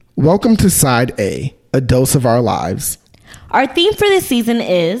Welcome to Side A dose of our lives. Our theme for this season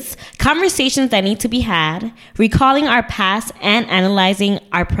is conversations that need to be had, recalling our past and analyzing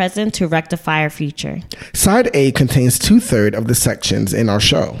our present to rectify our future. Side A contains 2/3 of the sections in our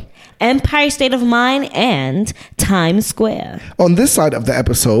show: Empire State of Mind and Times Square. On this side of the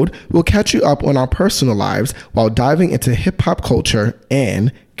episode, we'll catch you up on our personal lives while diving into hip-hop culture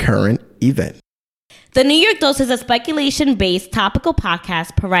and current events. The New York Dose is a speculation-based topical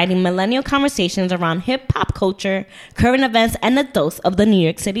podcast providing millennial conversations around hip-hop culture, current events, and a dose of the New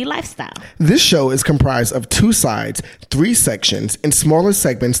York City lifestyle. This show is comprised of 2 sides, 3 sections, and smaller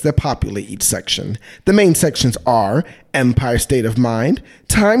segments that populate each section. The main sections are Empire State of Mind,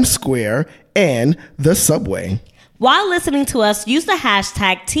 Times Square, and the Subway. While listening to us, use the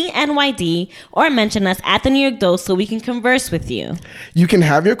hashtag TNYD or mention us at the New York Dose so we can converse with you. You can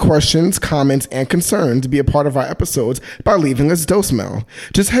have your questions, comments, and concerns be a part of our episodes by leaving us Dose Mail.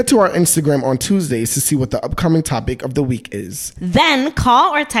 Just head to our Instagram on Tuesdays to see what the upcoming topic of the week is. Then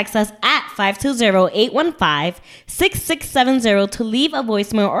call or text us at 520-815-6670 to leave a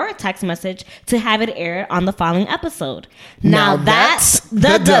voicemail or a text message to have it aired on the following episode. Now that's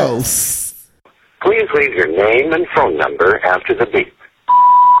the Dose. Please leave your name and phone number after the beep.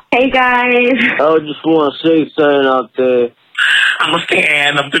 Hey guys. I just want to say something out there. I'm a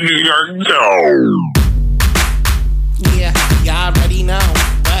fan of the New York Dose. Yeah, y'all already know.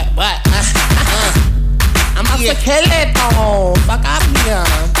 What? I'm about to kill it, though. Fuck up here.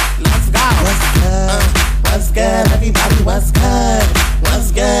 Let's go. What's good, everybody? What's good? What's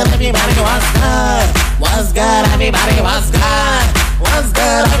good, everybody? What's good? What's good, everybody? What's good? What's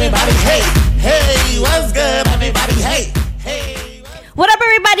good, everybody? Hey, what's good, everybody? Hey. What up,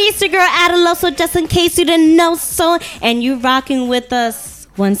 everybody? It's your girl, Adeloso, just in case you didn't know so. And you rocking with us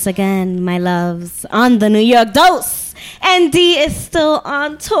once again, my loves, on the New York Dose. And D is still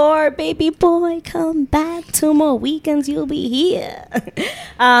on tour. Baby boy, come back. 2 more weekends, you'll be here.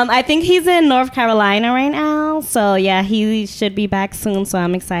 I think he's in North Carolina right now. So, yeah, he should be back soon. So,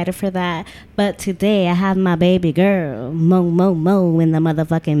 I'm excited for that. But today, I have my baby girl, Mo, in the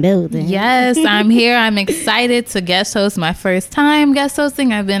motherfucking building. Yes, I'm here. I'm excited to guest host my first time guest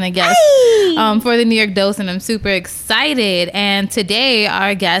hosting. I've been a guest for the New York Dose, and I'm super excited. And today,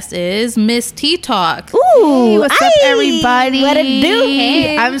 our guest is ft.MissTeeTalk. Ooh, hey, what's up, everybody? What it do?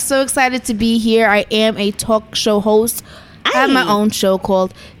 Hey. I'm so excited to be here. I am a talk show host. I have my own show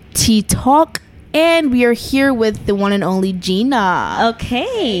called T-Talk. And we are here with the one and only Gina. Okay.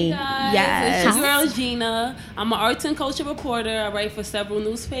 Hey guys, yes. It's your girl Gina. I'm an arts and culture reporter. I write for several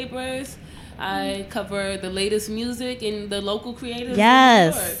newspapers. I cover the latest music and the local creators.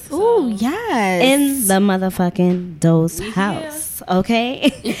 Yes. In New York, so. Ooh, yes. In the motherfucking Dose house.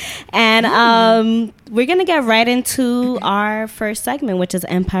 Okay. And we're going to get right into our first segment, which is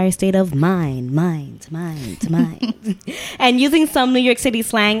Empire State of Mind. And using some New York City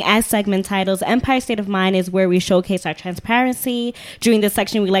slang as segment titles, Empire State of Mind is where we showcase our transparency. During this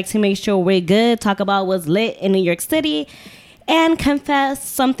section, we like to make sure we're good, talk about what's lit in New York City, and confess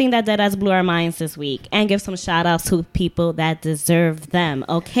something that deadass blew our minds this week, and give some shout outs to people that deserve them.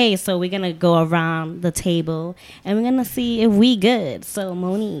 Okay, so we're gonna go around the table and we're gonna see if we good. So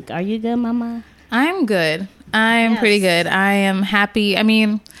Monique, are you good, mama? I'm good. I'm pretty good. I am happy. I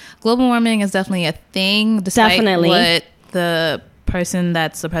mean, global warming is definitely a thing, despite what the person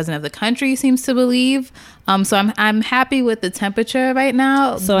that's the president of the country seems to believe. So I'm happy with the temperature right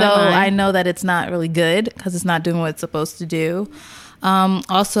now, so though I know that it's not really good because it's not doing what it's supposed to do.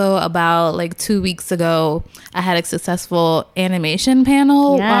 Also, about like 2 weeks ago, I had a successful animation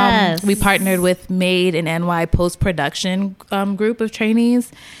panel. Yes. We partnered with Made in NY post-production group of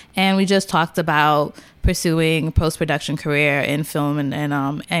trainees, and we just talked about pursuing post-production career in film and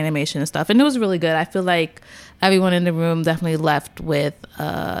animation and stuff. And it was really good. I feel like everyone in the room definitely left with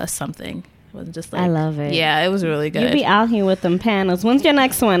something. It wasn't just like, I love it. Yeah, it was really good. You be out here with them panels. When's your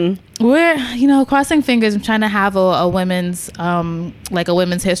next one? We're, crossing fingers. I'm trying to have a women's, a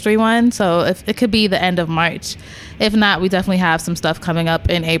women's history one. So if it could be the end of March. If not, we definitely have some stuff coming up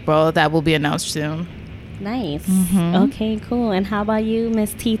in April that will be announced soon. Nice. Mm-hmm. Okay, cool. And how about you,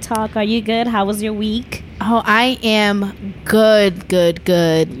 Miss T-Talk? Are you good? How was your week? Oh, I am good.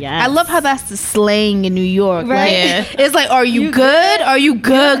 Yes. I love how that's the slang in New York. Right. Like, Yeah. it's like, are you good? Are you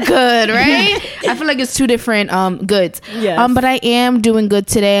good? Right? I feel like it's 2 different goods. Yes. But I am doing good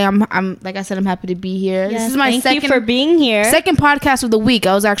today. I'm like I said, I'm happy to be here. Yes, This is my thank you for being here. second podcast of the week.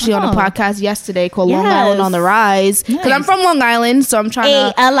 I was actually on a podcast yesterday called Long Island on the Rise, because I'm from Long Island, so I'm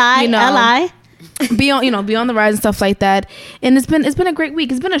trying to L.I. be on the rise and stuff like that. And it's been a great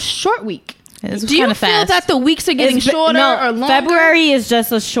week. It's been a short week. It's Do you kinda feel fast. that the weeks are getting shorter or longer? February is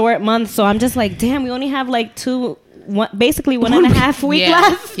just a short month, so I'm just like, damn, we only have like basically 1.5 week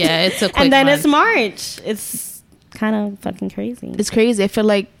left. Yeah, it's a quick and then month. it's March. It's kind of fucking crazy. It's crazy. I feel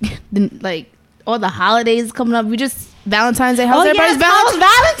like all the holidays coming up. We just Valentine's Day. How's everybody's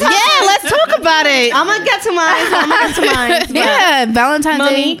Valentine's? Yeah, let's talk about it. I'm gonna get to mine. Yeah, Valentine's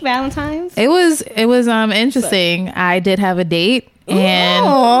Monique, Day. Valentine's. It was interesting. I did have a date, and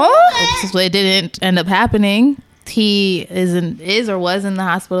it didn't end up happening. He is or was in the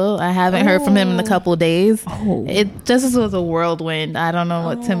hospital. I haven't heard from him in a couple of days. It just was a whirlwind. I don't know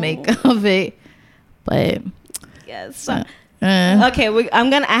what to make of it, but yes. Okay,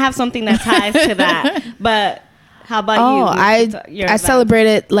 I have something that ties to that, but. How about you? I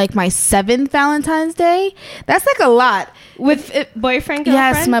celebrated like my 7th Valentine's Day. That's like a lot. With boyfriend,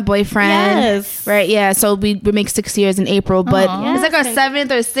 girlfriend? Yes, my boyfriend. Yes. Right, yeah. So we make 6 years in April, but it's like our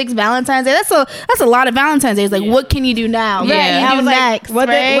 7th or 6th Valentine's Day. That's a lot of Valentine's Days. Like, what can you do now? Yeah. What do next? What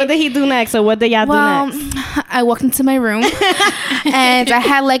did he do next? Or what did y'all do next? I walked into my room and I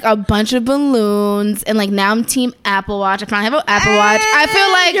had like a bunch of balloons, and like now I'm team Apple Watch. I finally have an Apple Watch. I feel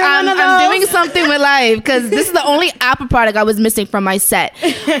like I'm doing something with life, because this is the only Apple product I was missing from my set.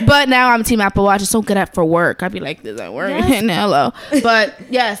 But now I'm team Apple Watch. It's so good at for work. I'd be like, this at work. Yes. Hello. But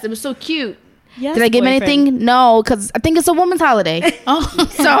yes, it was so cute. Yes, did I give him anything? No, because I think it's a woman's holiday. So really? No,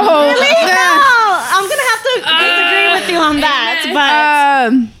 I'm gonna have to disagree with you on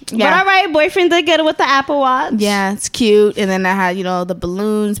that. But all right, boyfriend did get it with the Apple Watch. Yeah, it's cute. And then I had the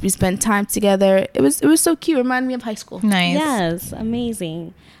balloons. We spent time together. It was so cute. It reminded me of high school. Nice. Yes,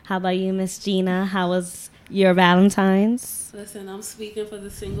 amazing. How about you, Miss Gina? How was your Valentine's? Listen, I'm speaking for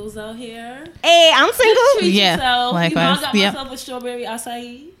the singles out here. Hey, I'm single. Treat Yeah, yourself. likewise. I got myself a strawberry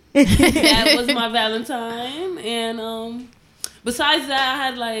acai. That was my Valentine. And besides that, I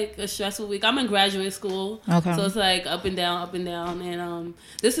had like a stressful week. I'm in graduate school. Okay. So it's like up and down. And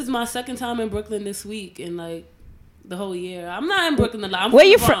this is my 2nd time in Brooklyn this week in like the whole year. I'm not in Brooklyn a lot. I'm Where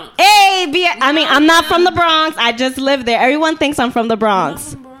from you the from? Bronx. Hey, I'm not from the Bronx. I just live there. Everyone thinks I'm from the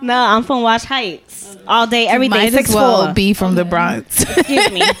Bronx. No, I'm from Wash Heights. All day, every day. Might as well be from the Bronx.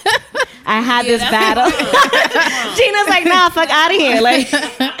 Excuse me. I had this battle. Gina's like, nah, fuck out of here. Like,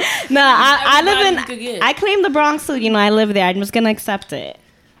 no, I live in. I claim the Bronx too. I live there. I'm just gonna accept it.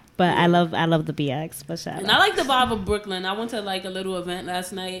 But I love the BX. But shout out. And I like the vibe of Brooklyn. I went to like a little event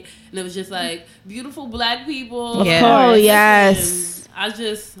last night, and it was just like beautiful black people. Of course. Oh, yes.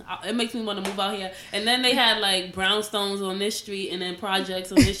 It makes me want to move out here. And then they had like brownstones on this street and then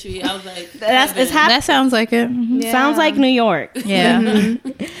projects on this street. I was like, that sounds like it. Yeah. Sounds like New York. Yeah.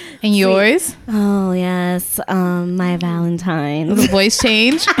 And yours? Oh, yes. My Valentine's. The voice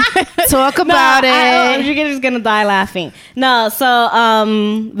change. Talk about it. You're just going to die laughing. No, so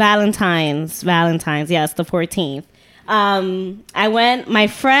Valentine's. Yes, the 14th. I went, my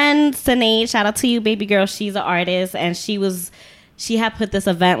friend Sinead, shout out to you, baby girl. She's an artist, and she had put this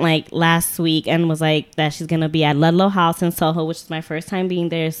event like last week and was like that she's gonna be at Ludlow House in Soho, which is my first time being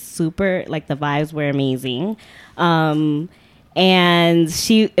there. Super, like the vibes were amazing. And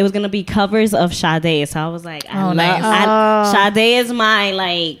it was gonna be covers of Sade. So I was like, Sade is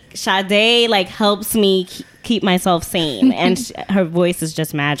my Sade helps me keep myself sane, and her voice is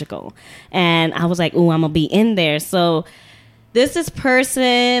just magical. And I was like, ooh, I'm gonna be in there. So this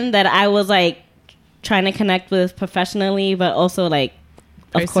person that I was like trying to connect with professionally, but also like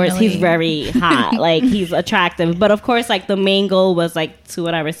of course he's very hot. Like he's attractive, but of course like the main goal was like to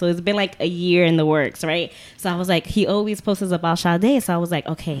whatever. So it's been like a year in the works, right? So I was like, he always posts about Sade, so I was like,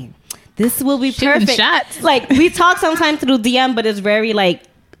 okay, this will be perfect. Shots. Like we talk sometimes through DM, but it's very like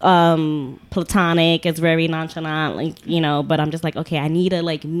platonic. It's very nonchalant, like but I'm just like, okay, I need to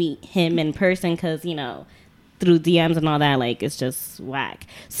like meet him in person, because through DMs and all that, like it's just whack.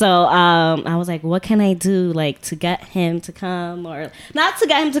 So I was like, what can I do like to get him to come, or not to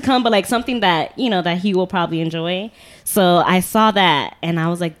get him to come, but like something that that he will probably enjoy. So I saw that and I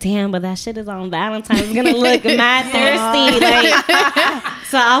was like, damn, but that shit is on Valentine's. It's gonna look mad thirsty.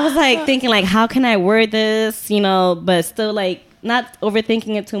 So I was like thinking like, how can I word this, but still like not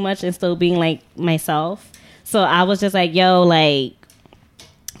overthinking it too much and still being like myself. So I was just like, yo, like,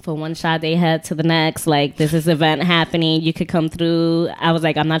 for one shot they had to the next, like, this is event happening, you could come through. I was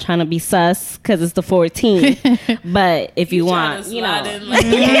like, I'm not trying to be sus because it's the 14th, but if you want,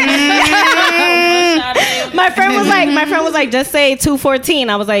 my friend was like, just say 214.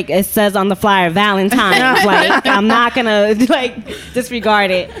 I was like, it says on the flyer Valentine's. Like, I'm not gonna like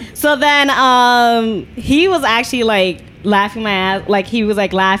disregard it. So then he was actually like laughing my ass, like he was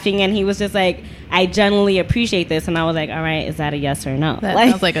like laughing, and he was just like, I genuinely appreciate this. And I was like, all right, is that a yes or no? That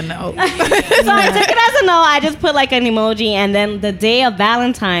sounds like a no. So I took it as a no. I just put like an emoji. And then the day of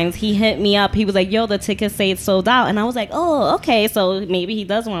Valentine's, he hit me up. He was like, yo, the tickets say it's sold out. And I was like, oh, okay. So maybe he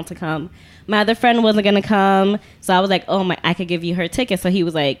does want to come. My other friend wasn't going to come. So I was like, oh, I could give you her ticket. So he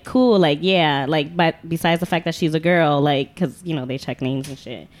was like, cool. Like, yeah. Like, but besides the fact that she's a girl, like, because, you know, they check names and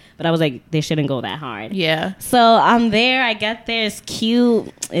shit. But I was like, they shouldn't go that hard. Yeah. So I'm there. I get there. It's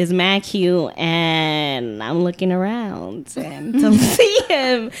cute. It's mad cute. And I'm looking around and don't see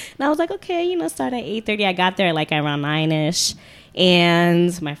him. And I was like, okay, you know, start at 8:30. I got there like around 9-ish.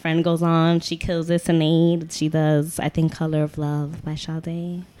 And my friend goes on. She kills this Sinead. She does, I think, Color of Love by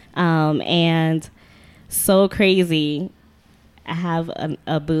Sade. And so crazy. I have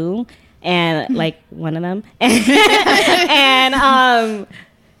a boo and like one of them. And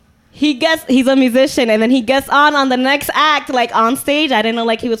he's a musician, and then he gets on the next act, like on stage. I didn't know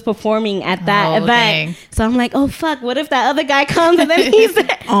like he was performing at that event. Dang. So I'm like, oh fuck, what if that other guy comes and then he's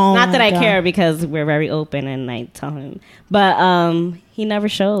there? Not that I care because we're very open and I tell him. But he never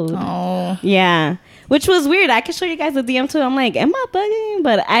showed. Oh. Yeah. Which was weird. I can show you guys the DM too. I'm like, am I bugging?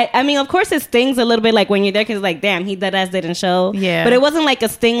 But I mean, of course it stings a little bit like when you're there because like, damn, he dead ass didn't show. Yeah. But it wasn't like a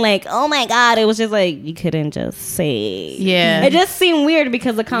sting like, oh my God. It was just like, you couldn't just say. Yeah. It just seemed weird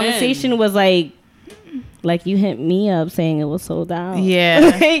because the conversation was like you hit me up saying it was sold out.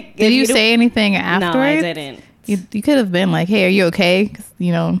 Yeah. Like, did you say anything afterwards? No, I didn't. You could have been like, hey, are you okay? 'Cause,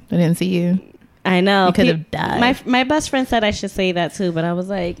 you know, I didn't see you. I know. You could have died. My best friend said I should say that too, but I was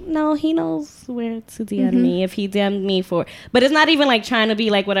like, no, he knows where to DM me if he DM'd me for. But it's not even like trying to be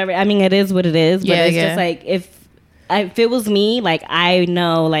like whatever. I mean, it is what it is. But it's just like if it was me, like I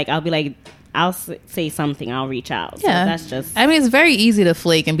know, like I'll be like, I'll say something. I'll reach out. Yeah, so that's just. I mean, it's very easy to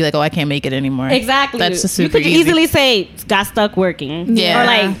flake and be like, "Oh, I can't make it anymore." Exactly. That's just super easy. You could easily say, "Got stuck working," or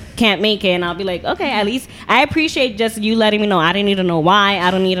like, "Can't make it," and I'll be like, "Okay, at least I appreciate just you letting me know. I didn't need to know why. I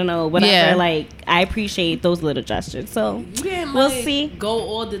don't need to know whatever. Yeah. Like, I appreciate those little gestures. So we'll see. Go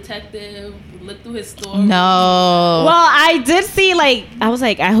all detective. Look through his story. No. Well, I did see I was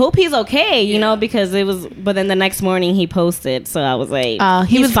like, I hope he's okay, you know, because it was. But then the next morning he posted, so I was like,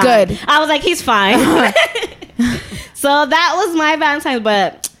 he was fine. good. I was like, he's fine. So that was my Valentine's,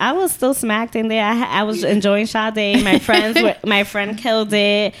 but I was still smacked in there. I was enjoying Sade. My friend killed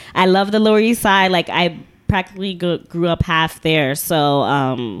it. I love the Lower East Side. Like I practically grew up half there,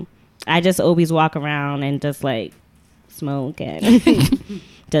 so I just always walk around and just like smoke and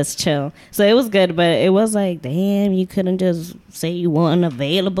just chill. So it was good, but it was like, damn, you couldn't just say you weren't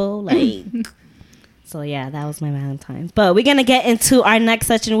available, like. So yeah, that was my Valentine's. But we're gonna get into our next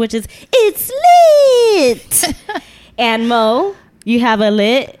section, which is It's Lit. And Mo, you have a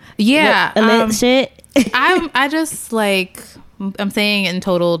lit? Yeah, a lit shit. I just like. I'm saying in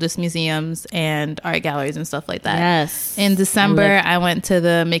total just museums and art galleries and stuff like that. Yes. In December, I went to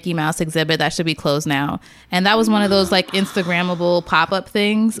the Mickey Mouse exhibit that should be closed now. And that was one of those like Instagrammable pop-up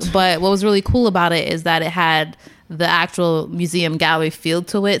things. But what was really cool about it is that it had the actual museum gallery feel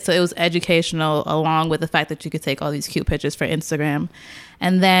to it. So it was educational along with the fact that you could take all these cute pictures for Instagram.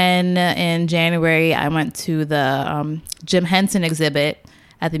 And then in January, I went to the Jim Henson exhibit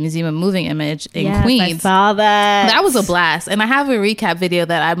at the Museum of Moving Image in Queens. I saw that. That was a blast. And I have a recap video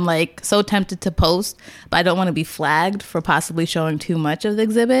that I'm like so tempted to post, but I don't want to be flagged for possibly showing too much of the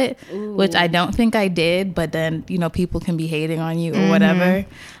exhibit, which I don't think I did, but then, you know, people can be hating on you or whatever.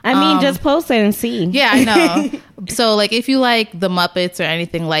 I mean, just post it and see. Yeah, I know. So like if you like the Muppets or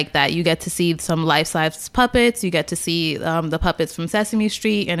anything like that, you get to see some life-size puppets. You get to see the puppets from Sesame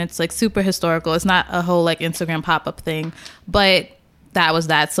Street, and it's like super historical. It's not a whole like Instagram pop-up thing, but that was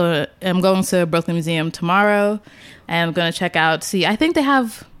that. So I'm going to Brooklyn Museum tomorrow, and I'm going to check out, I think they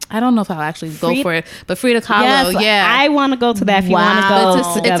have, I don't know if I'll actually go for it, but Frida Kahlo, yes, I want to go to that if you want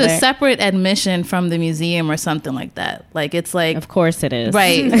to go. It's a separate admission from the museum or something like that. Like it's like, of course it is.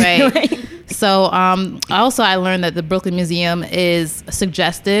 Right. Right. So also I learned that the Brooklyn Museum is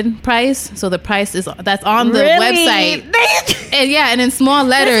suggested price. So the price that's on the website. And in small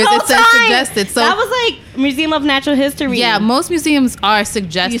letters it says suggested. So that was like Museum of Natural History. Yeah, most museums are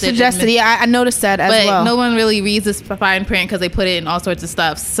suggested. You suggested, yeah, I noticed that as well. But no one really reads this fine print because they put it in all sorts of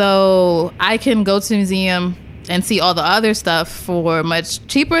stuff. So I can go to the museum and see all the other stuff for much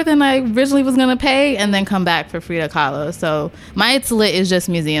cheaper than I originally was going to pay, and then come back for Frida Kahlo. So my It's Lit is just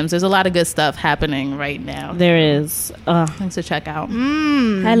museums. There's a lot of good stuff happening right now. There is. Things to check out.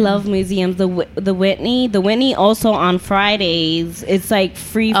 I love museums. The Whitney also on Fridays. It's like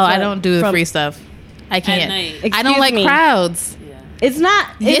free. I don't do the free stuff. I can't. I don't like crowds. It's not.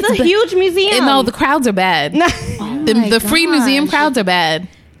 It's a huge museum. No, the crowds are bad. The free museum crowds are bad.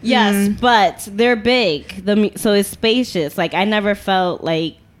 Yes, but they're big. So it's spacious. Like I never felt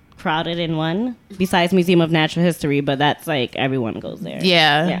like crowded in one besides Museum of Natural History, but that's like everyone goes there.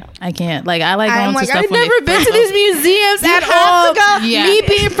 Yeah. I can't. Like I like going to stuff I've when never been to these museums at all. Yeah. Me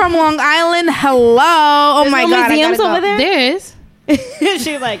being from Long Island, hello. Oh There's my no god, museums over there? There is.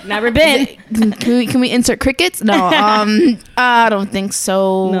 She's like, never been. Can we insert crickets? No, I don't think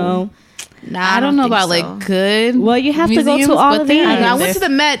so. No. Nah, I don't know about so. like good. Well, you have to go museums, to all but of they these. are I went to the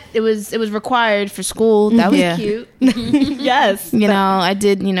Met. It was required for school. That was cute. Yes. You know, I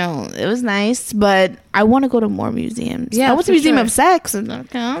did. You know, it was nice, but I want to go to more museums. Yeah, I went to for Museum sure. of Sex.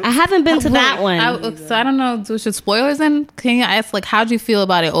 I haven't been to that one. So I don't know. Should spoilers then? Can you ask like how'd you feel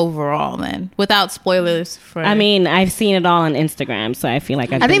about it overall then, without spoilers? For I mean, I've seen it all on Instagram, so I feel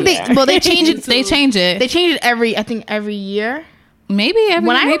like I think they change it. they change it. They change it every year. Maybe every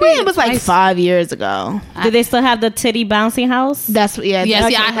When I maybe went, it was like twice. 5 years ago. Do they still have the titty bouncy house? That's Yes,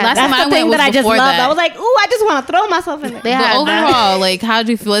 okay. yeah. Last That's time I the thing went was that I just before loved. that. I was like, ooh, I just want to throw myself in there. They But had that. overall, like, how'd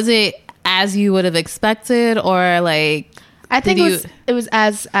you feel? Was it as you would have expected, or like? I think did it was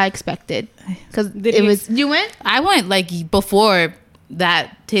as I expected because you- was. You went? I went like before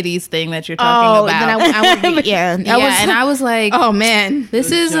that titties thing that you're talking about. Then I went. Yeah, and I was like, oh man,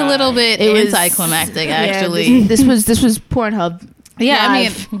 this is a little bit anticlimactic, actually. Yeah, this was Pornhub. Yeah,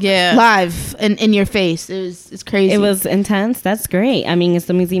 live. I mean, yeah, live and in your face. It's crazy. It was intense. That's great. I mean, it's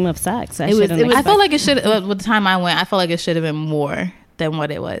the Museum of Sex. I felt like it should. With the time I went, I felt like it should have been more than what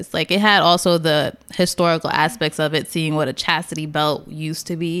it was. Like it had also the historical aspects of it, seeing what a chastity belt used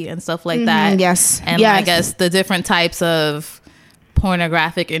to be and stuff like that. Yes, and I guess the different types of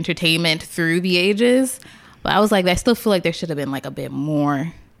pornographic entertainment through the ages. But I was like, I still feel like there should have been like a bit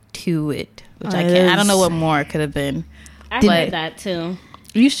more to it, which I can't. I don't know what more could have been. I hate that too.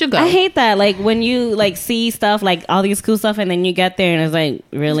 You should go. I hate that. Like when you like see stuff like all these cool stuff, and then you get there and it's like,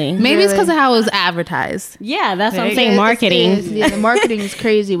 really? Maybe it's because of how it was advertised. Yeah, that's what I'm saying. Marketing. The marketing is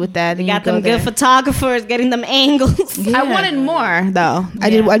crazy with that. You got them good photographers getting them angles. Yeah. I wanted more though. I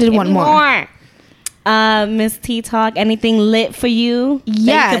did want more. Miss T Talk, anything lit for you? Yes.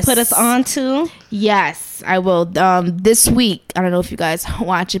 That you could put us on to? Yes, I will. This week, I don't know if you guys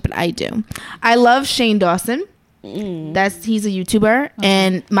watch it, but I do. I love Shane Dawson. He's a YouTuber,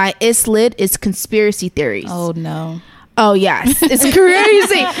 and my lit is conspiracy theories. Oh no. Oh yes, it's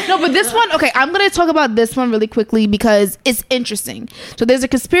crazy. No, but this one, okay, I'm gonna talk about this one really quickly because it's interesting. So there's a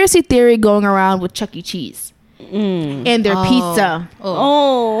conspiracy theory going around with Chuck E. Cheese and their pizza.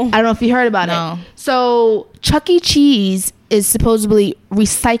 Oh, I don't know if you heard about it. So Chuck E. Cheese is supposedly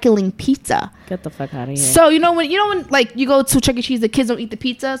recycling pizza. Get the fuck out of here. So you know when like you go to Chuck E. Cheese, the kids don't eat the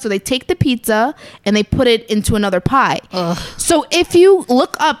pizza, so they take the pizza and they put it into another pie. So if you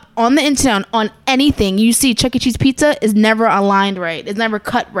look up on the internet on anything, you see Chuck E. Cheese pizza is never aligned right. It's never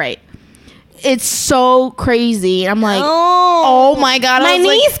cut right. It's so crazy. I'm like, oh my god! My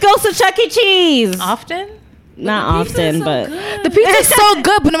niece goes to Chuck E. Cheese often. Not often, but the pizza's so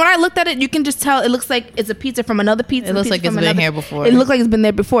good. But when I looked at it, you can just tell it looks like it's a pizza from another pizza. It looks like it's been here before. It looks like it's been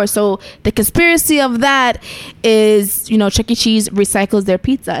there before. So the conspiracy of that is, Chuck E. Cheese recycles their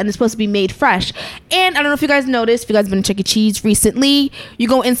pizza and it's supposed to be made fresh. And I don't know if you guys noticed, if you guys been to Chuck E. Cheese recently, you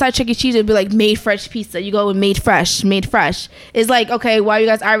go inside Chuck E. Cheese, it'll be like made fresh pizza. You go with made fresh. It's like, okay, why are you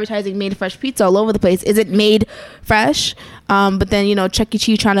guys advertising made fresh pizza all over the place? Is it made fresh? But then, Chuck E.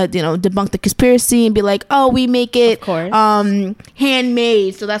 Cheese trying to, debunk the conspiracy and be like, oh, we make it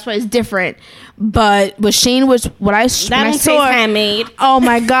handmade. So that's why it's different. But with Shane, when I saw handmade. Oh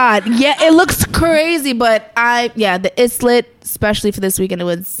my God. Yeah, it looks crazy. But the It's Lit, especially for this weekend, it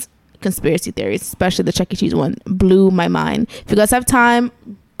was conspiracy theories, especially the Chuck E. Cheese one, blew my mind. If you guys have time,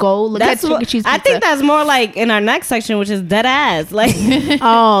 go look at Chuck E. Cheese pizza. I think that's more like in our next section, which is dead ass. Like,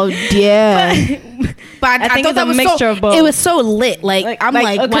 oh yeah. But I think thought it's that a was mixture of both. It was so lit. I'm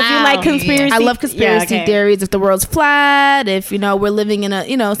like because wow. you like conspiracy. I love conspiracy theories. If the world's flat, if we're living in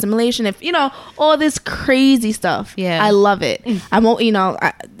a simulation, if all this crazy stuff. Yeah, I love it.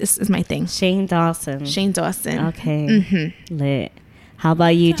 This is my thing. Shane Dawson. Okay. Lit. How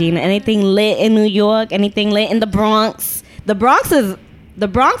about you, Gina? Anything lit in New York? Anything lit in the Bronx? The Bronx is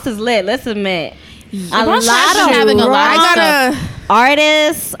lit. Let's admit. A lot of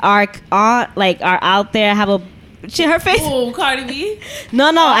artists are out there. Have her face. Oh, Cardi B. No.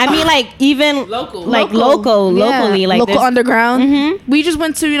 I mean even locally, local underground. Mm-hmm. We just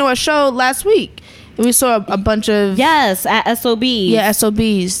went to a show last week. And we saw a bunch of at SOB. Yeah,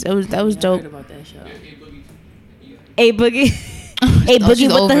 SOBs. That was dope. I heard about that show. A Boogie. A Boogie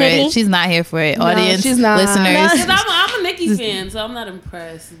with the hoodie. She's not here for it. Audience, she's not. listeners. No, I'm a Nicki fan, so I'm not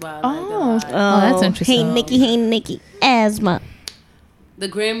impressed by that's interesting. Hey Nicki, asthma. The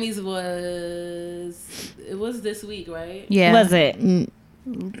Grammys was this week, right? Yeah. Was it?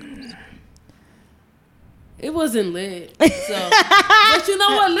 It wasn't lit. So, but you know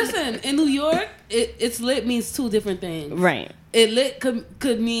what? Listen, in New York, it's lit means two different things. Right. It lit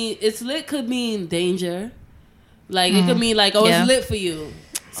could mean danger. Like it could mean like, oh, it's lit for you.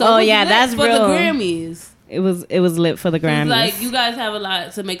 So that's for real. the Grammys. It was lit for the Grammys. Like you guys have a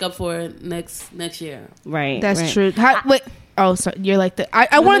lot to make up for next year. Right. That's true. Wait. Oh, sorry. You're like the.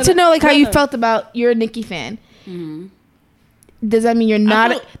 I wanted to know like how you felt about you're a Nicki fan. Mm-hmm. Does that mean you're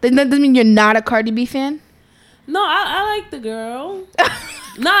not? That doesn't mean you're not a Cardi B fan. No, I like the girl.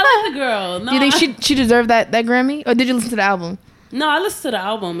 No, I like the girl. No, Do you think she deserved that Grammy, or did you listen to the album? No, I listened to the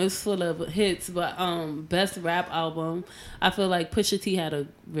album. It's full of hits, but best rap album. I feel like Pusha T had a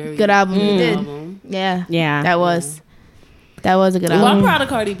very good album. Yeah, that was a good album. Well, I'm proud of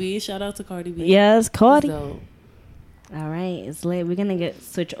Cardi B. Shout out to Cardi B. Yes, Cardi. So, all right, it's lit. We're gonna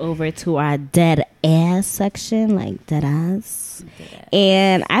switch over to our dead ass section, like dead ass.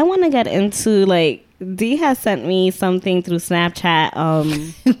 And I want to get into like D has sent me something through Snapchat.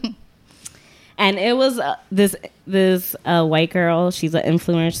 And it was this white girl. She's an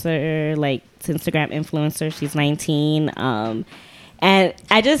influencer, like Instagram influencer. She's 19. And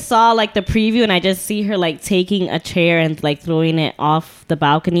I just saw like the preview, and I just see her like taking a chair and like throwing it off the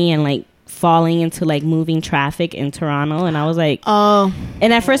balcony and like falling into like moving traffic in Toronto. And I was like, oh.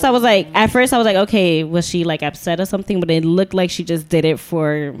 And at first I was like, okay, was she like upset or something? But it looked like she just did it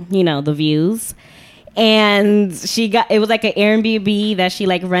for, the views. And it was like an Airbnb that she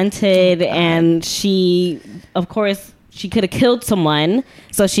like rented, and she, of course, she could have killed someone,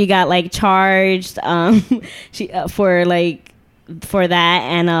 so she got like charged for that,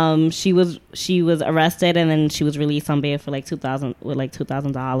 and she was arrested, and then she was released on bail for like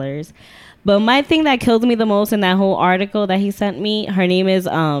 $2,000. But my thing that killed me the most in that whole article that he sent me, her name is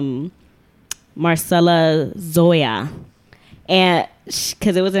Marcella Zoya, and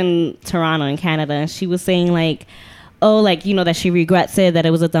because it was in Toronto in Canada, and she was saying like, that she regrets it, that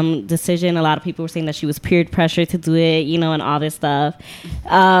it was a dumb decision. A lot of people were saying that she was peer pressure to do it, and all this stuff.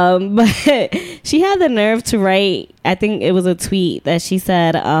 But she had the nerve to write, I think it was a tweet that she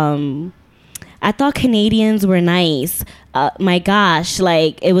said, I thought Canadians were nice. My gosh,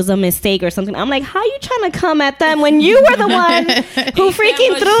 like it was a mistake or something. I'm like, how you trying to come at them when you were the one who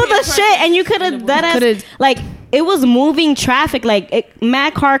freaking threw the shit, and you could have done it? Like, it was moving traffic. Like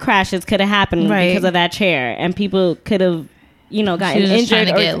mad car crashes could have happened because of that chair, and people could have, gotten injured. Trying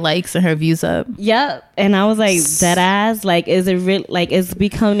to get likes and her views up. Yep. And I was like, dead ass. Like, is it real? Like, it's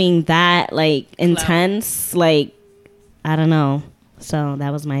becoming that like intense? Like, I don't know. So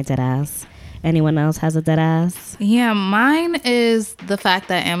that was my dead ass. Anyone else has a dead ass? Yeah, mine is the fact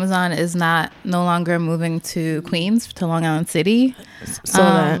that Amazon is no longer moving to Queens, to Long Island City.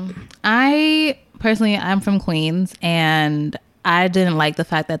 I personally, I'm from Queens, and I didn't like the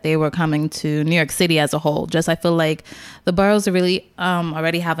fact that they were coming to New York City as a whole. I feel like the boroughs really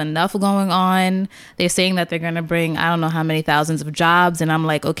already have enough going on. They're saying that they're going to bring, I don't know how many thousands of jobs, and I'm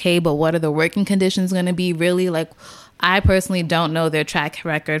like, okay, but what are the working conditions going to be really? Like, I personally don't know their track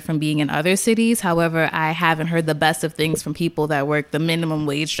record from being in other cities. However, I haven't heard the best of things from people that work the minimum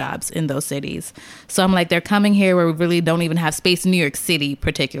wage jobs in those cities. So I'm like, they're coming here where we really don't even have space in New York City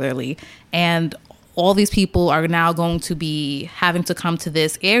particularly. And all these people are now going to be having to come to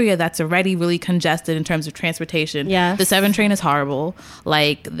this area that's already really congested in terms of transportation. Yeah. The 7 train is horrible.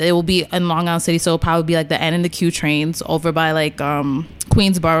 Like, it will be in Long Island City, so it'll probably be like the N and the Q trains over by like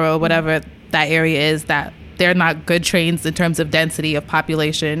Queensboro, whatever that area is, that they're not good trains in terms of density of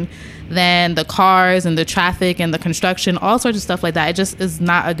population. Then the cars and the traffic and the construction, all sorts of stuff like that. It just is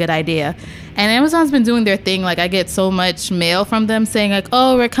not a good idea. And Amazon's been doing their thing. Like, I get so much mail from them saying like,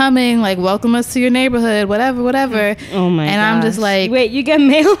 oh, we're coming, like, welcome us to your neighborhood, whatever. Oh my god. And I'm just like, wait, you get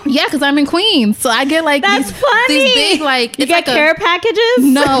mail? Yeah, because I'm in Queens, so I get like that's funny. These big, like, you get like care packages.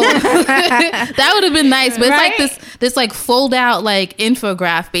 No, that would have been nice, but right? It's like this like fold out like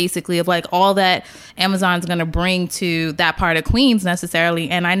infograph basically of like all that Amazon's gonna bring to that part of Queens necessarily.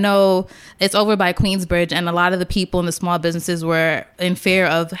 And I know it's over by Queensbridge, and a lot of the people in the small businesses were in fear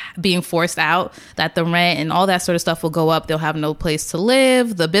of being forced out, that the rent and all that sort of stuff will go up. They'll have no place to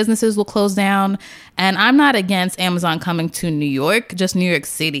live. The businesses will close down. And I'm not against Amazon coming to New York, just New York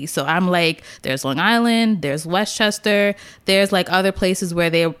City. So I'm like, there's Long Island, there's Westchester, there's like other places where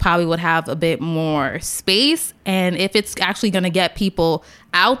they probably would have a bit more space. And if it's actually going to get people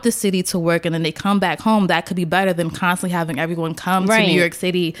out the city to work and then they come back home, that could be better than constantly having everyone come to New York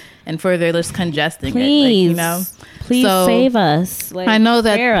City and further just congesting Please. it. Like, Please save us. I know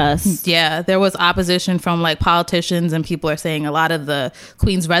that. Spare us. Yeah, there was opposition from like politicians, and people are saying a lot of the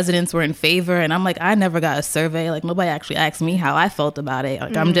Queens residents were in favor. And I'm like, I never got a survey. Like, nobody actually asked me how I felt about it.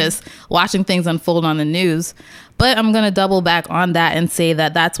 Like, I'm just watching things unfold on the news. But I'm going to double back on that and say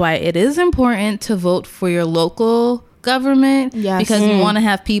that that's why it is important to vote for your local government, because you want to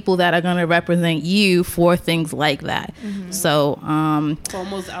have people that are going to represent you for things like that. So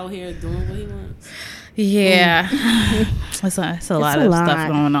Almost out here doing what he wants. Yeah. It's a lot of stuff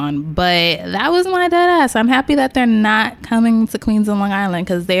going on, but that was my dead ass. I'm happy that they're not coming to Queens and Long Island,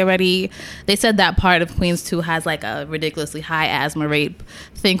 because they said that part of Queens too has like a ridiculously high asthma rate.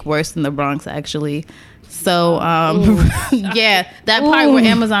 Think worse than the Bronx, actually. So, yeah, that part where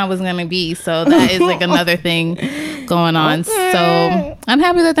Amazon was going to be. So that is like another thing going on. So I'm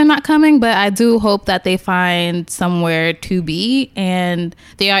happy that they're not coming, but I do hope that they find somewhere to be and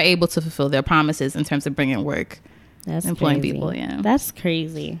they are able to fulfill their promises in terms of bringing work. That's employing crazy. people. Yeah. That's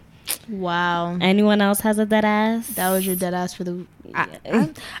crazy. Wow. Anyone else has a dead ass? That was your dead ass for the...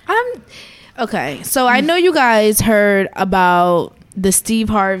 I'm okay, so I know you guys heard about the Steve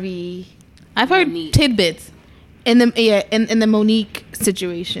Harvey... I've heard tidbits in the Monique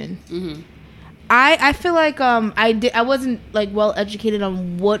situation. I feel like I wasn't like well educated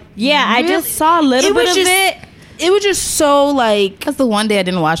on what. Yeah, I just saw a little bit of it. It was just so like. That's the one day I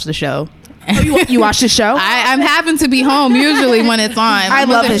didn't watch the show. Oh, you watch the show? I'm happen to be home usually when it's on. I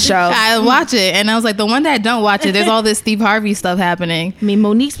love the show. I watch it, and I was like, the one day I don't watch it, there's all this Steve Harvey stuff happening. I mean,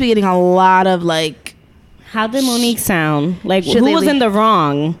 Monique's been getting a lot of like. How did Monique sound? Like, who was in the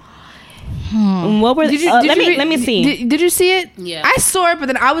wrong? What were? Let me see. Did you see it? Yeah, I saw it, but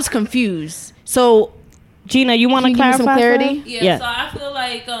then I was confused. So, Gina, you want to clarify some clarity? Yeah. So I feel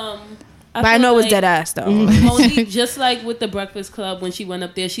like but I know it was dead ass though. Monique, just like with the Breakfast Club, when she went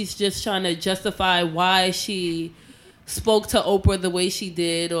up there, she's just trying to justify why she spoke to Oprah the way she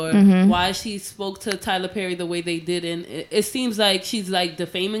did, or why she spoke to Tyler Perry the way they did, and it seems like she's like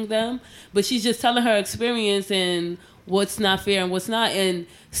defaming them, but she's just telling her experience and what's not fair and what's not. And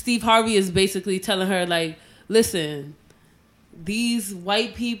Steve Harvey is basically telling her like, listen, these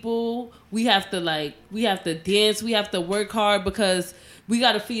white people, we have to dance, we have to work hard because we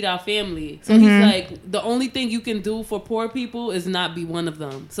got to feed our family. So he's like, the only thing you can do for poor people is not be one of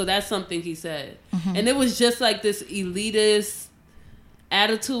them. So that's something he said. And it was just like this elitist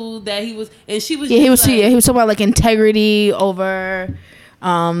attitude that he was, and she was he was talking about like integrity over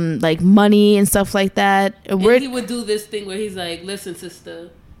like money and stuff like that. And he would do this thing where he's like, listen,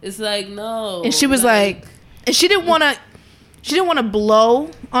 sister, it's like, no. And she was like and she didn't want to blow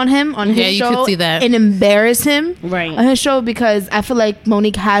on him on his show, you could see that, and embarrass him right on his show, because I feel like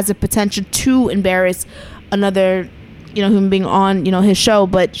Monique has the potential to embarrass another, human being on, his show,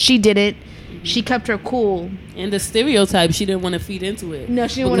 but she didn't. She kept her cool. And the stereotype, she didn't want to feed into it. No,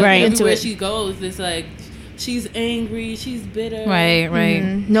 she didn't want to feed into everywhere it. she goes, it's like, she's angry, she's bitter. Right.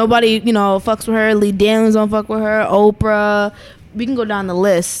 Nobody, fucks with her. Lee Daniels don't fuck with her. Oprah. We can go down the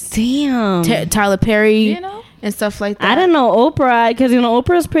list. Damn. Tyler Perry. And stuff like that. I didn't know Oprah, because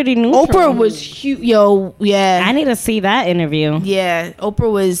Oprah's pretty neutral. Oprah was huge. Yeah. I need to see that interview. Yeah,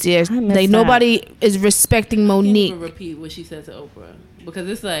 Oprah was like nobody is respecting Monique. I can't even repeat what she said to Oprah, because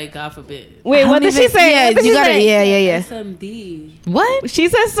it's like, God forbid. Wait, what did she say? Yeah, you got it. Yeah. SMD. What? She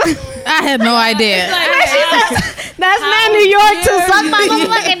said I had no idea. That's not New York to suck my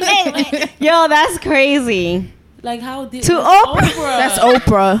motherfucking dick. Yo, that's crazy. Like, how did to Oprah? That's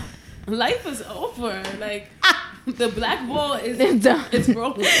Oprah. Life is over. Like, the black ball is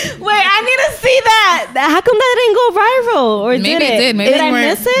broken. Wait, I need to see that. How come that didn't go viral? Or maybe did it did. Maybe did I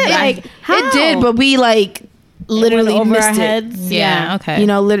miss it? Yeah. Like, how? It did, but we like literally over missed our heads. it. Yeah, okay.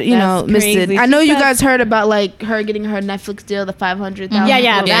 Missed it. crazy. I know She you said- guys heard about like her getting her Netflix deal, the $500,000.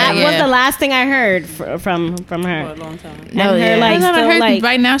 Yeah. That Yeah. was the last thing I heard from her. For a long time. And her, like, I never still, heard like,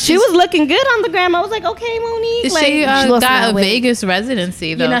 right now she was looking good on the gram. I was like, okay, Monique. Like, she lost got that a weight. Vegas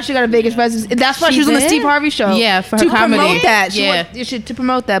residency though. She got a Vegas residency. That's why She she was on the did? Steve Harvey show. Yeah, for her to comedy. promote that. Yeah. To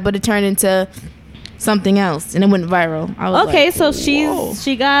promote that, but it turned into something else, and it went viral. I was okay, like, so whoa.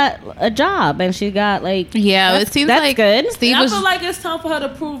 she got a job, and she got like it seems that's like good. Steve And I was feel like it's time for her to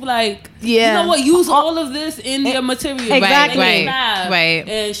prove, like, Yeah. you know what, use all of this in your material. Exactly. Make it live Right.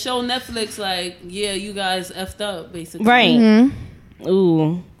 And show Netflix, like, yeah, you guys effed up, basically. Right. Mm-hmm.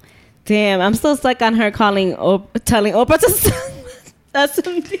 Ooh, damn! I'm still stuck on her telling Oprah to.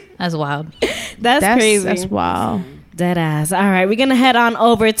 that's wild. That's crazy. That's wild. Dead ass. All right, we're gonna head on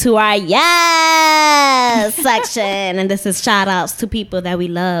over to our Yes, section. And this is shout outs to people that we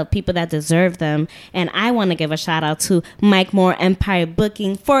love, people that deserve them. And I want to give a shout out to Mike Moore Empire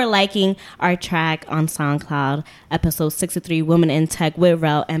Booking for liking our track on SoundCloud, episode 63, Women in Tech with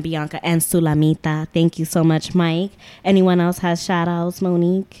Rel and Bianca and Sulamita. Thank you so much, Mike. Anyone else has shout outs,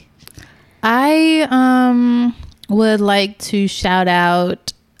 Monique? I would like to shout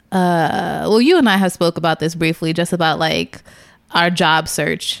out, you and I have spoke about this briefly, just about like our job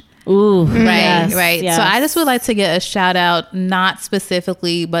search. Ooh, right. Yes. So I just would like to get a shout out, not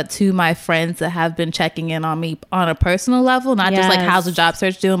specifically, but to my friends that have been checking in on me on a personal level, not just like how's the job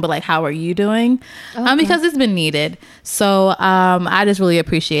search doing, but like how are you doing? Because it's been needed. So I just really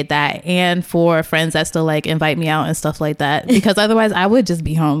appreciate that, and for friends that still like invite me out and stuff like that, because otherwise I would just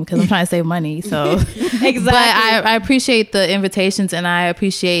be home because I'm trying to save money. So exactly. But I appreciate the invitations, and I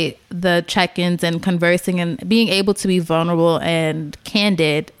appreciate the check-ins and conversing and being able to be vulnerable and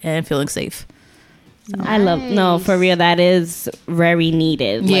candid and feeling safe. So. I love, for real, that is very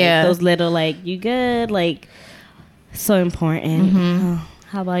needed. Like, those little, like, you good? Like, so important. Oh,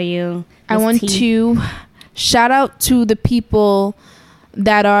 how about you? I want to shout out to the people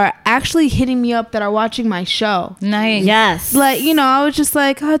that are actually hitting me up that are watching my show. Nice. Yes. Like, I was just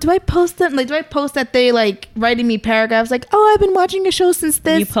like, oh, do I post them? Like, do I post that they like writing me paragraphs like, oh, I've been watching your show since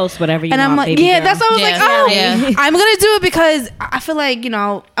this. You post whatever you want. And I'm like, baby girl. that's what I was like, oh, I'm going to do it because I feel like,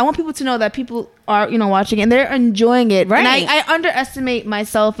 I want people to know that people are, watching and they're enjoying it. Right. And I underestimate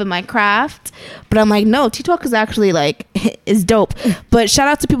myself and my craft, but I'm like, no, T-Talk is actually like, is dope. But shout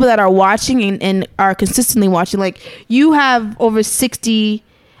out to people that are watching and are consistently watching. Like, you have over 60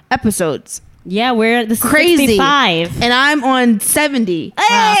 episodes. Yeah, this is crazy. 65. And I'm on 70. Hey,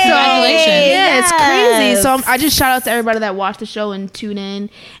 wow, congratulations. Yeah, it's crazy. So I just shout out to everybody that watched the show and tune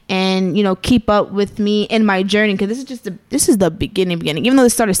in and, keep up with me in my journey. Because this is the beginning. Even though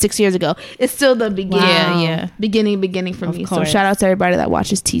this started 6 years ago, it's still the beginning. Wow. Yeah. Beginning for me. Course. So shout out to everybody that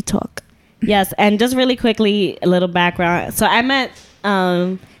watches T-Talk. Yes, and just really quickly, a little background. So I met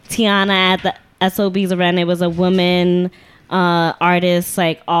Tiana at the SOB's event. It was a woman artists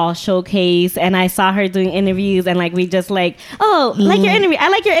like all showcase, and I saw her doing interviews, and like we just like, oh, like your interview, I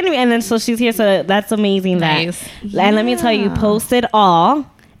like your interview, and then so she's here, so that's amazing. Nice. And let me tell you, post it all.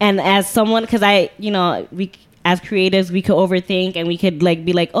 And as someone, because we as creatives, we could overthink and we could like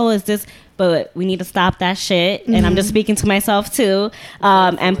be like, oh, is this, but we need to stop that shit. And I'm just speaking to myself too,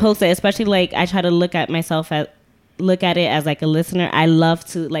 and post it, especially like I try to look at it as like a listener. I love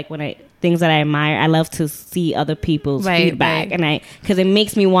to, like, things that I admire, I love to see other people's feedback, and because it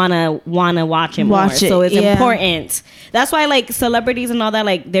makes me wanna watch it more. So it's important. That's why like celebrities and all that,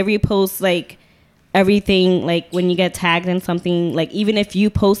 like they repost like everything, like when you get tagged in something, like even if you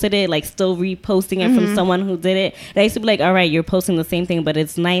posted it, like still reposting it from someone who did it. They used to be like, all right, you're posting the same thing, but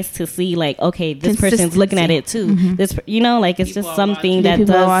it's nice to see like, okay, this person's looking at it too. This, like it's People just something watching.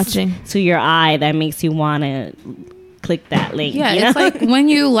 that does to your eye that makes you wanna click that link. It's like when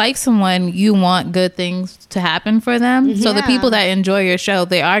you like someone, you want good things to happen for them. So the people that enjoy your show,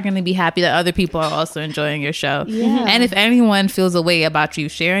 they are going to be happy that other people are also enjoying your show. And if anyone feels a way about you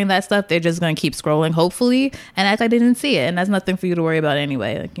sharing that stuff, they're just going to keep scrolling, hopefully, and act like they didn't see it. And that's nothing for you to worry about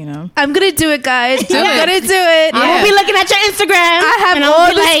anyway. Like, I'm gonna do it, guys. I'm gonna do it. I will be looking at your Instagram. I have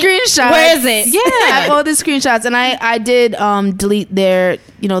all the screenshots. Where is it? I have all the screenshots, and I did delete their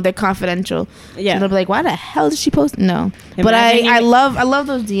they're confidential. Yeah, and I'll be like, why the hell did she post? No, but I love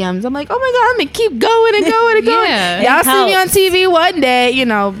those DMs. I'm like, oh my god, I'm gonna keep going and going and going. Y'all see me on TV one day,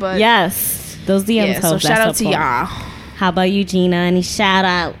 but yes, those DMs help. So shout out to y'all. How about you, Gina? Any shout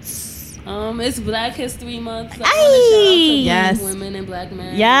outs? It's Black History Month. So yes, women and black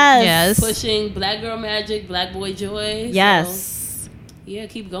men. Yes, pushing Black Girl Magic, Black Boy Joy. Yes, so,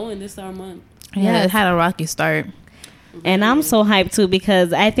 keep going. This is our month. Yeah, it had a rocky start. And I'm so hyped too,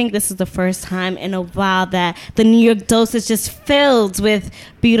 because I think this is the first time in a while that the New York Dose is just filled with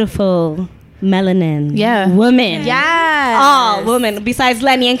beautiful melanin women. All women, besides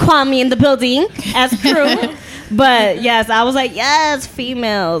Lenny and Kwame in the building as crew. But yes, I was like, yes,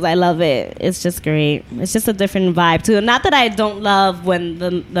 females. I love it. It's just great. It's just a different vibe too. Not that I don't love when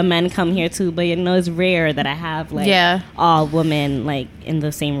the men come here too, but it's rare that I have like all women like in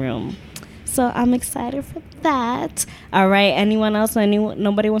the same room. So I'm excited for that. All right. Anyone else?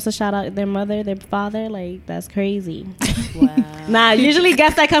 Nobody wants to shout out their mother, their father? Like, that's crazy. Wow. Nah, usually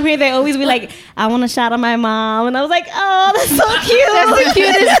guests that come here, they always be like, I want to shout out my mom. And I was like, oh, that's so cute. That's the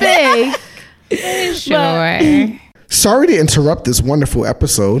cutest thing. Sure. Sorry to interrupt this wonderful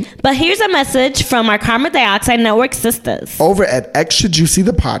episode. But here's a message from our Carbon Dioxide Network sisters. Over at Extra Juicy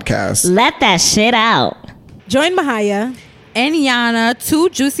the podcast. Let that shit out. Join Mahaya and Yana, 2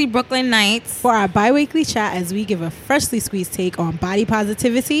 Juicy Brooklyn Nights, for our bi-weekly chat as we give a freshly squeezed take on body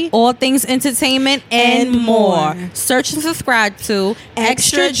positivity, all things entertainment, and more. Search and subscribe to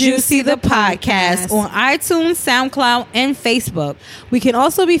Extra Juicy the Podcast on iTunes, SoundCloud, and Facebook. We can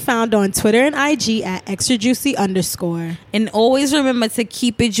also be found on Twitter and IG at extrajuicy_. And always remember to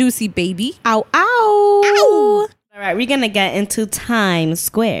keep it juicy, baby. Ow, ow. All right, we're going to get into Times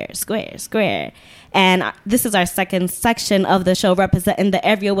Square. And this is our second section of the show, representing the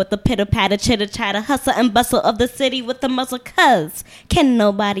area with the pitter-patter, chitter-chatter, hustle and bustle of the city with the muscle, cuz can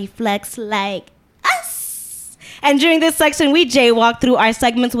nobody flex like us. And during this section, we jaywalk through our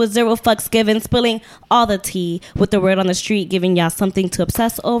segments with zero fucks given, spilling all the tea with the word on the street, giving y'all something to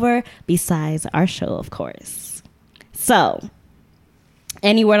obsess over besides our show, of course. So,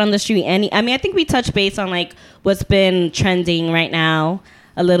 any word on the street? I think we touched base on like what's been trending right now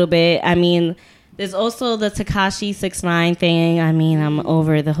a little bit. I mean, there's also the Tekashi 6ix9ine thing. I mean, I'm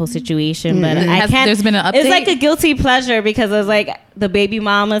over the whole situation, but I can't. There's been an update. It's like a guilty pleasure because it's like the baby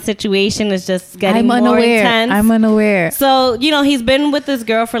mama situation is just getting more intense. I'm unaware. So, he's been with this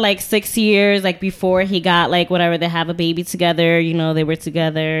girl for like 6 years. Like before he got like whatever, they have a baby together. They were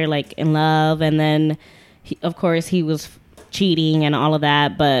together like in love, and then of course he was cheating and all of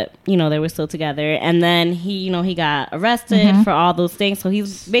that, but they were still together, and then he got arrested for all those things, so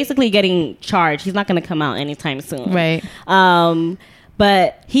he's basically getting charged. He's not going to come out anytime soon, right?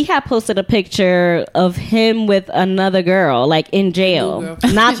 But he had posted a picture of him with another girl, like in jail,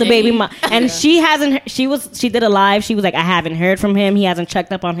 not the baby mom. And she did a live. She was like, I haven't heard from him. He hasn't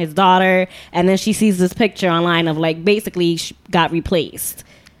checked up on his daughter. And then she sees this picture online of like basically got replaced.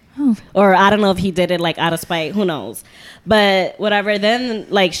 Or I don't know if he did it like out of spite, who knows, but whatever. Then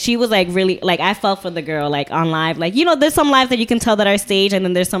like she was like really like, I felt for the girl like on live, like there's some lives that you can tell that are staged, and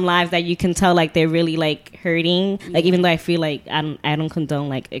then there's some lives that you can tell like they're really like hurting, like even though I feel like I don't condone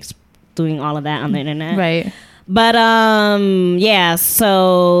like doing all of that on the internet, right? But yeah,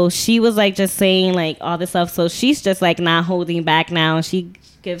 so she was like just saying like all this stuff, so she's just like not holding back now, and she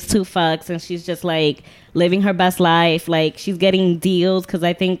gives 2 fucks, and she's just like living her best life. Like she's getting deals because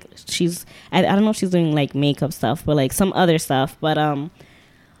I think I don't know if she's doing like makeup stuff, but like some other stuff. But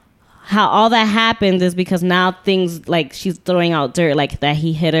how all that happened is because now things like she's throwing out dirt like that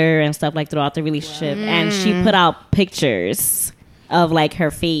he hit her and stuff like throughout the relationship, and she put out pictures of like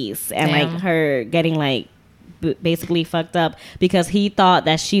her face and like her getting like basically fucked up because he thought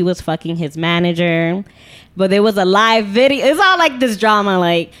that she was fucking his manager. But there was a live video. It's all like this drama.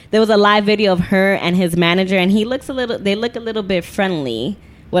 Like there was a live video of her and his manager, and they look a little bit friendly,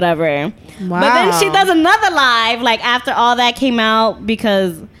 whatever. Wow. But then she does another live like after all that came out,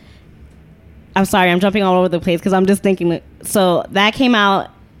 because I'm sorry, I'm jumping all over the place because I'm just thinking. So that came out,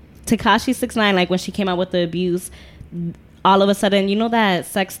 Tekashi 6ix9ine, like when she came out with the abuse, all of a sudden, that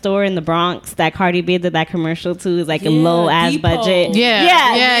sex store in the Bronx that Cardi B did that commercial to is like a low ass budget.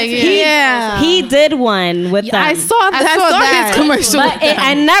 Yeah. He did one with them. I saw his commercial. But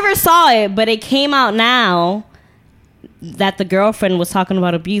I never saw it, but it came out now that the girlfriend was talking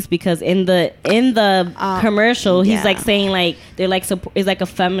about abuse, because in the commercial he's like saying like they're like it's like a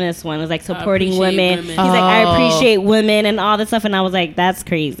feminist one. It's like supporting women. He's like, I appreciate women and all this stuff, and I was like, that's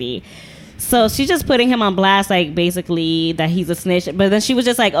crazy. So she's just putting him on blast, like basically that he's a snitch. But then she was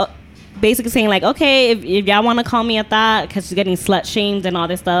just like, basically saying like, okay, if y'all want to call me a thought, because she's getting slut shamed and all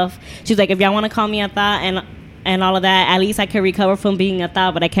this stuff. She's like, if y'all want to call me a thought and all of that, at least I can recover from being a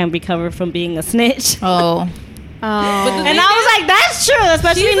thought, but I can't recover from being a snitch. Oh. And I was like, that's true,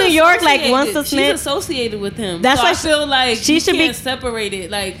 especially in New York. Like once a snitch, she's associated with him. That's so why I feel like she should be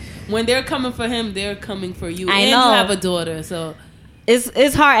separated. Like when they're coming for him, they're coming for you. I and know. You have a daughter, so.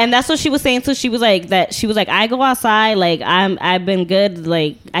 It's hard, and that's what she was saying too. She was like I go outside, like I've been good,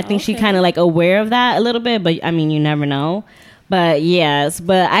 like I think she kind of like aware of that a little bit, but I mean you never know. But yes,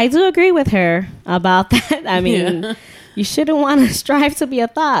 but I do agree with her about that. I mean, you shouldn't want to strive to be a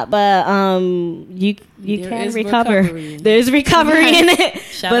thought, but you can recover. There's recovery in it.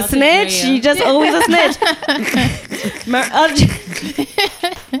 Shout but snitch, you just always a snitch.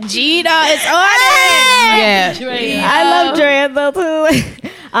 Gina is on it. Yeah, Drea. I love Drea though too.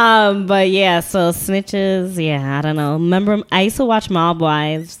 But yeah, so snitches. Yeah, I don't know. Remember, I used to watch Mob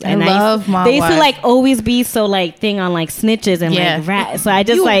Wives, and I love Mob They used to Wives. like always be so like thing on like snitches and like rats. So I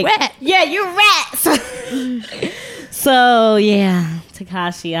just You like rat. yeah, you rats. So yeah,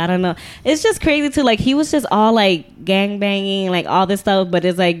 Tekashi, I don't know. It's just crazy too. Like he was just all like gang banging, like all this stuff. But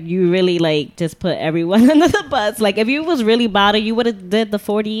it's like you really like just put everyone under the bus. Like if you was really about it, you would have did the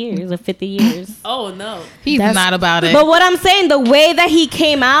 40 years or 50 years. Oh no, he's not about it. But what I'm saying, the way that he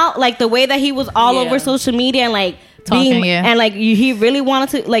came out, like the way that he was all over social media and like Talking, yeah. And like he really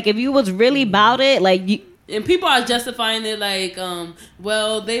wanted to, like if you was really about it, like you. And people are justifying it like,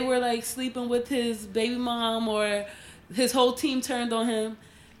 well, they were like sleeping with his baby mom or his whole team turned on him.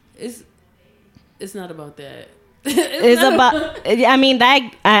 It's not about that. It's about. I mean,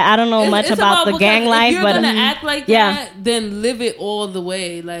 that I don't know much about the gang life, if you're but gonna act like that, then live it all the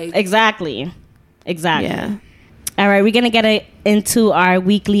way. Like exactly. Yeah. All right, we're gonna get into our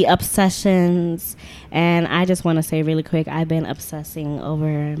weekly obsessions, and I just want to say really quick, I've been obsessing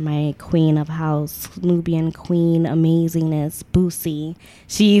over my queen of house, Nubian queen, amazingness, Boosie.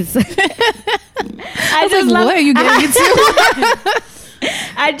 She's. I just love. What are you getting into?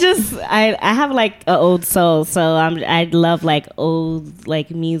 I have like an old soul, so I love like old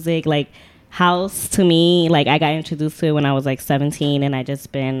like music, like house. To me, like I got introduced to it when I was like 17, and I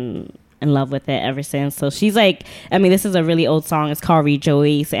just been in love with it ever since. So she's like, I mean, this is a really old song. It's called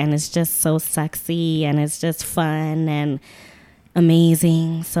Rejoice, and it's just so sexy, and it's just fun and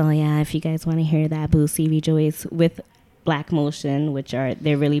amazing. So yeah, if you guys want to hear that, Boosie, Rejoice with Black Motion,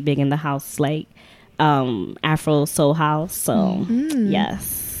 they're really big in the house, like Afro Soul House. So yes,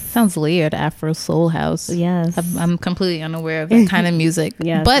 sounds weird. Afro Soul House. Yes, I'm completely unaware of that kind of music.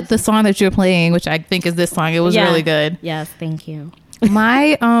 Yes. But the song that you're playing, which I think is this song, it was really good. Yes, thank you.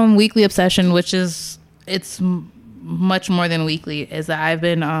 My weekly obsession, which is much more than weekly, is that I've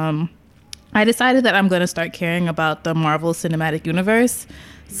been I decided that I'm going to start caring about the Marvel Cinematic Universe.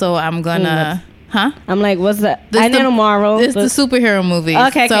 So I'm gonna I'm like, what's that? I know Marvel. It's the superhero movies.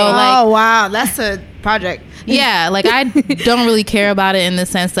 Okay. So oh wow, that's a project. Yeah, like I don't really care about it in the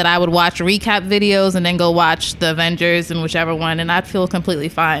sense that I would watch recap videos and then go watch the Avengers and whichever one, and I'd feel completely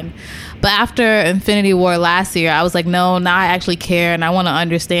fine. But after Infinity War last year, I was like, no, now I actually care and I want to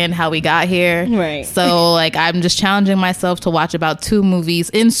understand how we got here. Right. So like I'm just challenging myself to watch about 2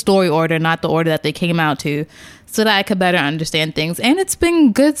 movies in story order, not the order that they came out to, so that I could better understand things. And it's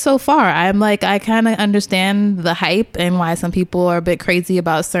been good so far. I'm like, I kind of understand the hype and why some people are a bit crazy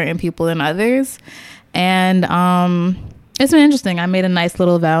about certain people than others. And it's been interesting. I made a nice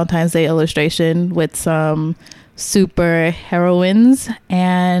little Valentine's Day illustration with some super heroines,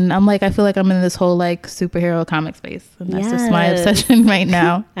 and I'm like, I feel like I'm in this whole like superhero comic space, and that's just my obsession right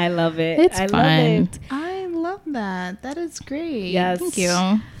now. I love it. It's I fun. love it. I love that. That is great. Yes. Thank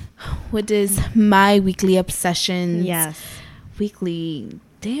you. What is my weekly obsession? Yes. Weekly.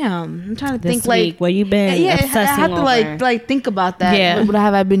 Damn, I'm trying to This think. Like, week, what you been obsessing I have to over? like think about that. Yeah. What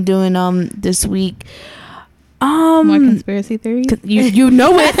have I been doing this week? More conspiracy theories. You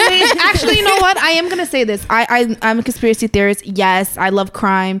know it. Actually, you know what? I am gonna say this. I'm a conspiracy theorist. Yes, I love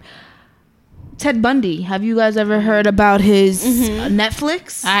crime. Ted Bundy. Have you guys ever heard about his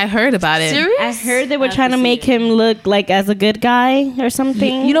Netflix? I heard about it. Serious? I heard they were trying to make him look like as a good guy or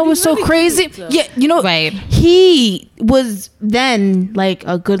something. You know what's so crazy? Yeah, you know, Right. He was then like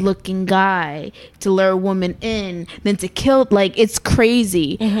a good-looking guy to lure a woman in, then to kill. Like, it's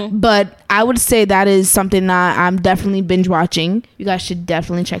crazy. But I would say that is something that I'm definitely binge watching. You guys should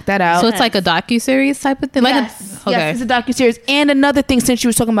definitely check that out. So it's like a docu-series type of thing. Like Yes, it's a docuseries. And another thing, since you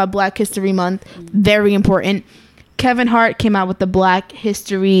were talking about Black History Month, very important. Kevin Hart came out with the Black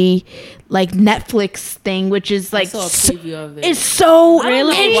History like Netflix thing, which is like I saw a preview of it. It's so I don't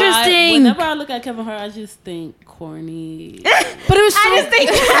know why. interesting. Whenever I look at Kevin Hart, I just think corny. But it was so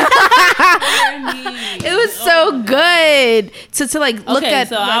it was so good to like look Okay, at.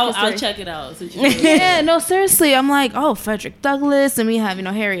 so Black I'll History. check it out. Since you Yeah, no, seriously, I'm like, oh, Frederick Douglass, and we have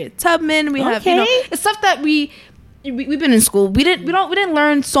Harriet Tubman, we have it's stuff that we've been in school. We didn't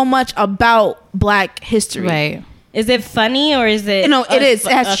learn so much about Black history. Right. Is it funny or is it? It is.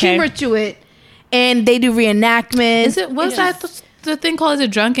 It has humor to it, and they do reenactments. Is it? What's that? The thing called, is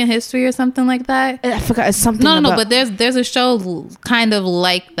it Drunken History or something like that? I forgot. It's something. No, but there's a show kind of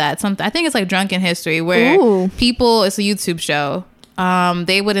like that. Something, I think it's like Drunken History, where people. It's a YouTube show.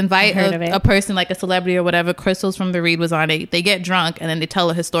 They would invite a person, like a celebrity or whatever. Crystals from the Read was on it. They get drunk and then they tell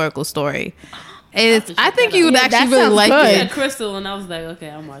a historical story. I think you would actually really like it. Yeah, Crystal, and I was like, okay,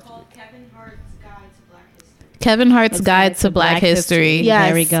 I'm watching it. Kevin Hart's Guide to Black History. Yes,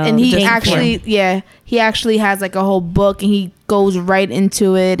 there we go. And he actually has like a whole book, and he goes right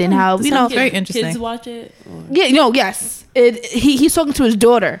into it and how very interesting. Kids watch it. Or? Yeah, yes. He's talking to his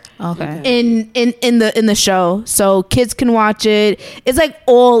daughter. Okay. In the show, so kids can watch it. It's like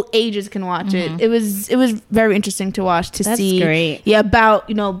all ages can watch it. It was very interesting to watch to see. That's great. Yeah, about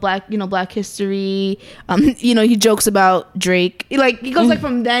Black history. He jokes about Drake. Like he goes like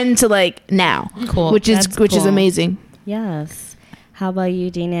from then to like now. Cool. Which is amazing. Yes. How about you,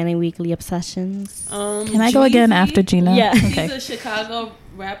 Gina? Any weekly obsessions? Can I go again after Gina? Yeah. He's a Chicago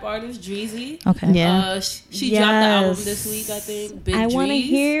rap artist, Dreezy. Okay. Yeah. She dropped the album this week, I think. Big I want to Drees.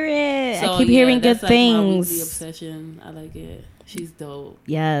 hear it. So, I keep hearing good that's like my weekly things. obsession. I like it. She's dope.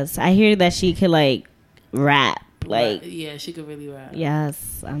 Yes, I hear that she could like rap. Like, yeah, she could really rap.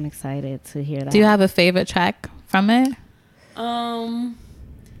 Yes, I'm excited to hear that. Do you have a favorite track from it?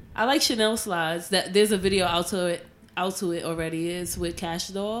 I like Chanel Slides. That there's a video out to it already. It's with Cash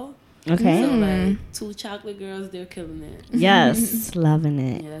Doll. Okay. So like 2 chocolate girls, they're killing it. Yes, loving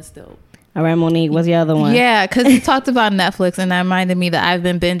it. Yeah, that's dope. All right, Monique, what's your other one? Yeah, because you talked about Netflix, and that reminded me that I've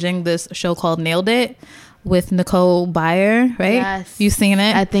been binging this show called Nailed It with Nicole Byer, right? Yes. You've seen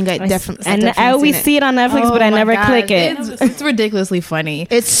it? I think I definitely. And I always see it on Netflix, but I never click it. It's ridiculously funny.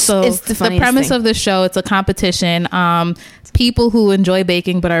 It's the premise thing. of the show. It's a competition. People who enjoy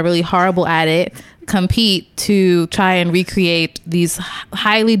baking but are really horrible at it compete to try and recreate these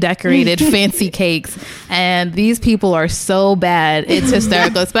highly decorated fancy cakes, and these people are so bad, it's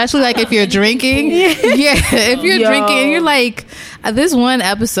hysterical. Especially like if you're drinking. If you're drinking and you're like, this one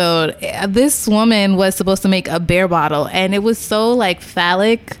episode, this woman was supposed to make a beer bottle, and it was so like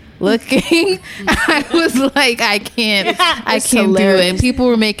phallic looking. I was like, I can't do it. People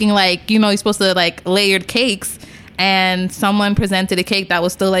were making like, you're supposed to like layered cakes, and someone presented a cake that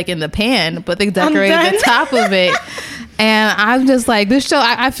was still like in the pan, but they decorated the top of it. And I'm just like, this show,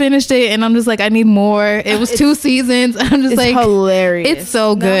 I finished it, and I'm just like, I need more. It was 2 seasons. I'm just like, hilarious. It's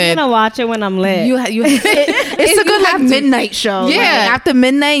so good. I'm gonna watch it when I'm lit. It's a good like midnight show. Yeah, like, after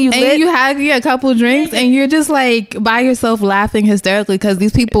midnight, you have a couple drinks, and you're just like by yourself laughing hysterically because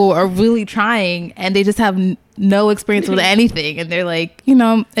these people are really trying, and they just have no experience with anything, and they're like,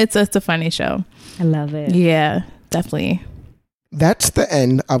 it's just a funny show. I love it. Yeah, definitely. That's the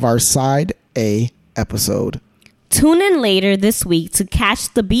end of our Side A episode. Tune in later this week to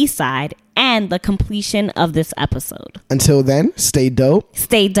catch the B-side and the completion of this episode. Until then, stay dope,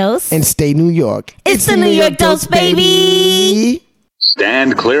 stay dose, and stay New York. It's the New York Dose, baby!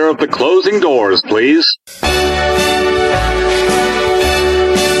 Stand clear of the closing doors, please.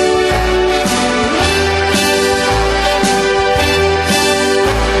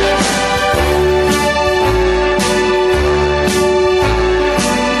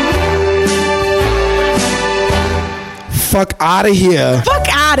 Fuck out of here. Fuck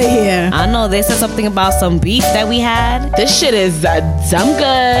out of here. I know they said something about some beef that we had. This shit is dumb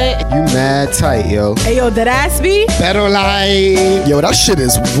good. You mad tight, yo. Hey, yo, that ass be? Better like. Yo, that shit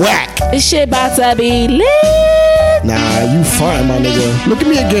is whack. This shit about to be lit. Nah, you fine, my nigga. Look at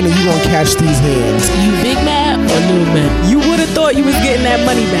me again and you gonna catch these hands. You big mad or little mad? You would have thought you was getting that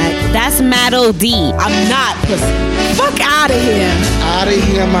money back. That's Mad OD. I'm not pussy. Fuck out of here. Out of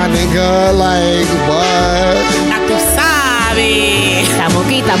here, my nigga. Like, what? Tú sabes. Estamos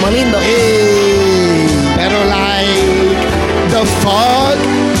aquí, estamos lindo. Hey, better like. The fuck?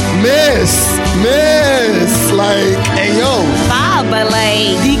 Miss. Like, hey, yo. Bob, but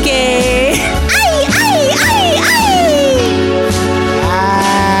like. DK.